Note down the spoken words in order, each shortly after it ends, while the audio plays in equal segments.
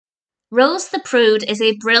Rose the Prude is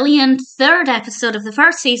a brilliant third episode of the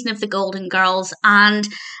first season of The Golden Girls, and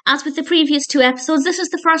as with the previous two episodes, this is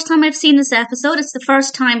the first time I've seen this episode. It's the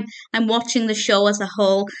first time I'm watching the show as a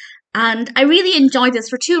whole, and I really enjoyed this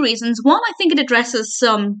for two reasons. One, I think it addresses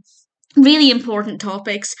some really important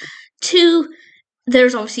topics. Two,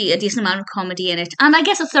 there's obviously a decent amount of comedy in it. And I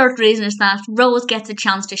guess a third reason is that Rose gets a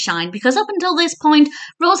chance to shine, because up until this point,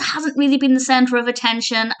 Rose hasn't really been the centre of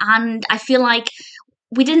attention, and I feel like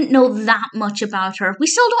we didn't know that much about her. We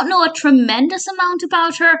still don't know a tremendous amount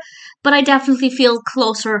about her, but I definitely feel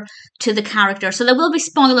closer to the character. So there will be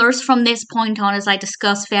spoilers from this point on as I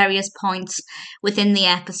discuss various points within the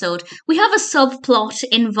episode. We have a subplot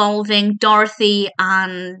involving Dorothy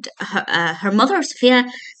and her mother, Sophia,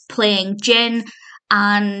 playing Gin.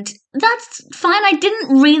 And that's fine. I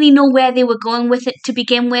didn't really know where they were going with it to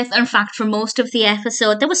begin with. In fact, for most of the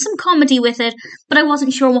episode, there was some comedy with it, but I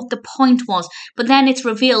wasn't sure what the point was. But then it's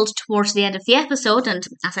revealed towards the end of the episode, and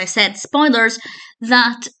as I said, spoilers,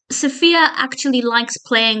 that Sophia actually likes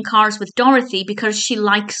playing cards with Dorothy because she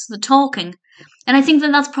likes the talking. And I think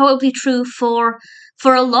that that's probably true for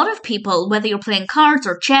a lot of people, whether you're playing cards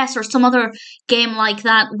or chess or some other game like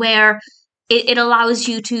that, where it allows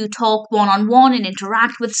you to talk one-on-one and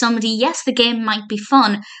interact with somebody. Yes, the game might be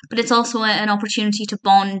fun, but it's also an opportunity to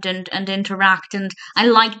bond and interact, and I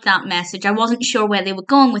liked that message. I wasn't sure where they were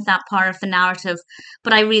going with that part of the narrative,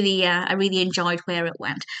 but I really enjoyed where it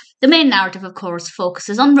went. The main narrative, of course,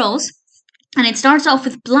 focuses on Rose, and it starts off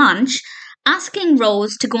with Blanche asking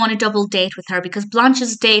Rose to go on a double date with her because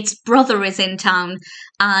Blanche's date's brother is in town,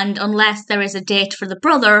 and unless there is a date for the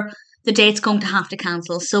brother, the date's going to have to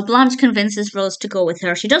cancel. So Blanche convinces Rose to go with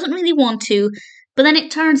her. She doesn't really want to, but then it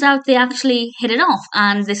turns out they actually hit it off.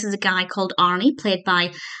 And this is a guy called Arnie, played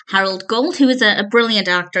by Gould, who is a brilliant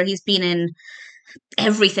actor. He's been in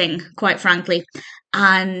everything, quite frankly.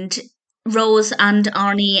 And Rose and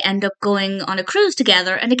Arnie end up going on a cruise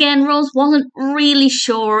together. And again, Rose wasn't really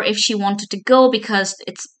sure if she wanted to go because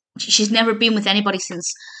she's never been with anybody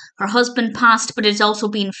since her husband passed, but it's also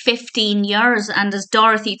been 15 years, and as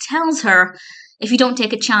Dorothy tells her, if you don't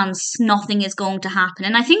take a chance, nothing is going to happen.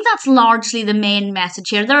 And I think that's largely the main message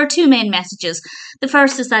here. There are two main messages. The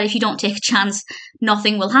first is that if you don't take a chance,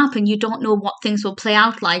 nothing will happen. You don't know what things will play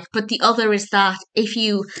out like. But the other is that if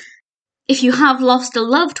you have lost a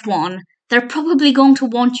loved one, they're probably going to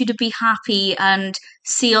want you to be happy and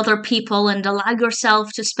see other people and allow yourself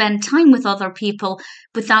to spend time with other people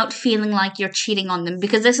without feeling like you're cheating on them,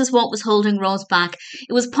 because this is what was holding Rose back.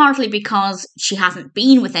 It was partly because she hasn't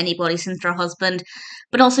been with anybody since her husband,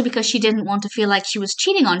 but also because she didn't want to feel like she was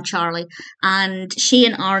cheating on Charlie. And she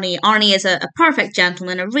and Arnie is a perfect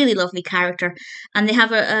gentleman, a really lovely character, and they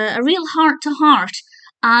have a real heart-to-heart.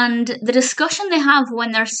 And the discussion they have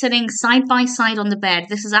when they're sitting side by side on the bed,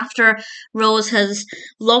 this is after Rose has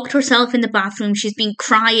locked herself in the bathroom, she's been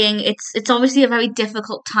crying, it's obviously a very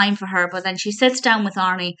difficult time for her, but then she sits down with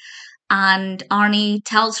Arnie, and Arnie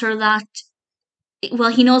tells her that,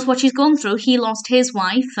 well, he knows what she's going through. He lost his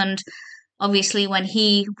wife, and obviously when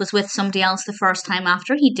he was with somebody else the first time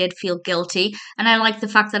after, he did feel guilty, and I like the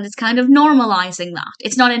fact that it's kind of normalising that.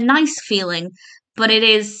 It's not a nice feeling, but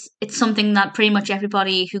it's something that pretty much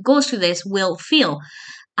everybody who goes through this will feel.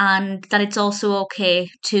 And that it's also okay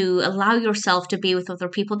to allow yourself to be with other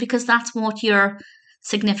people because that's what your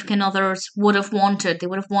significant others would have wanted. They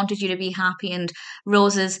would have wanted you to be happy, and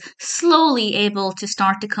Rose is slowly able to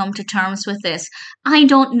start to come to terms with this. I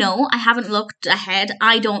don't know. I haven't looked ahead.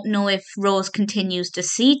 I don't know if Rose continues to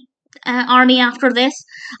see Arnie after this.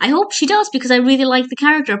 I hope she does because I really like the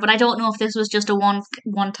character, but I don't know if this was just a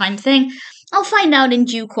one-time thing. I'll find out in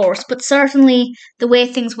due course, but certainly the way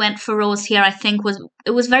things went for Rose here, I think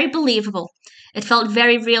it was very believable. It felt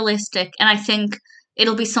very realistic, and I think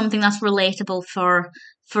it'll be something that's relatable for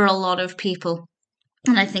a lot of people.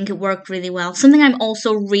 And I think it worked really well. Something I'm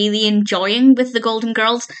also really enjoying with the Golden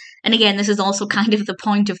Girls, and again, this is also kind of the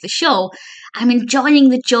point of the show, I'm enjoying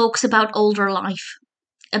the jokes about older life,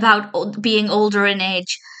 about being older in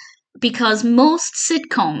age, because most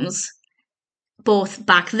sitcoms, both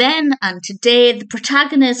back then and today, the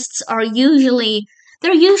protagonists are usually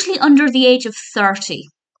under the age of 30.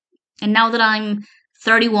 And now that I'm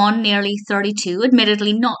 31, nearly 32,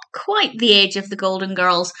 admittedly not quite the age of the Golden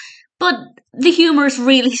Girls, but the humour's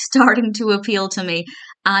really starting to appeal to me.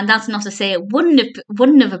 And that's not to say it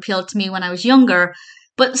wouldn't have appealed to me when I was younger,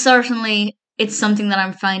 but certainly it's something that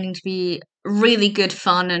I'm finding to be really good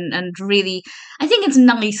fun and really, I think it's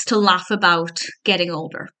nice to laugh about getting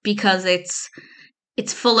older because it's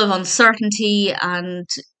full of uncertainty and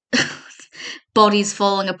bodies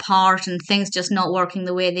falling apart and things just not working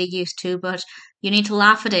the way they used to, but You need to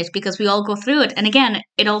laugh at it because we all go through it. And again,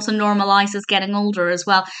 it also normalizes getting older as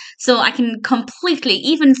well. So I can completely,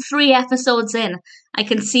 even 3 episodes in, I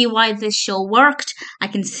can see why this show worked. I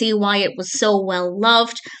can see why it was so well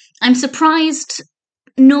loved. I'm surprised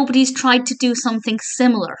nobody's tried to do something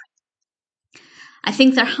similar. I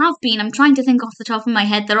think there have been, I'm trying to think off the top of my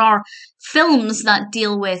head, there are films that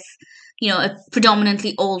deal with, a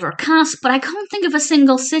predominantly older cast, but I can't think of a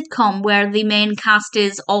single sitcom where the main cast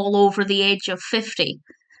is all over the age of 50.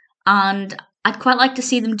 And I'd quite like to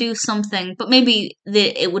see them do something, but maybe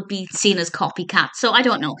it would be seen as copycat, so I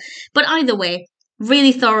don't know. But either way,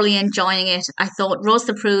 really thoroughly enjoying it. I thought Rose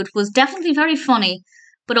the Prude was definitely very funny,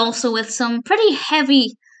 but also with some pretty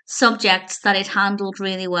heavy subjects that it handled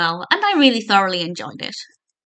really well, and I really thoroughly enjoyed it.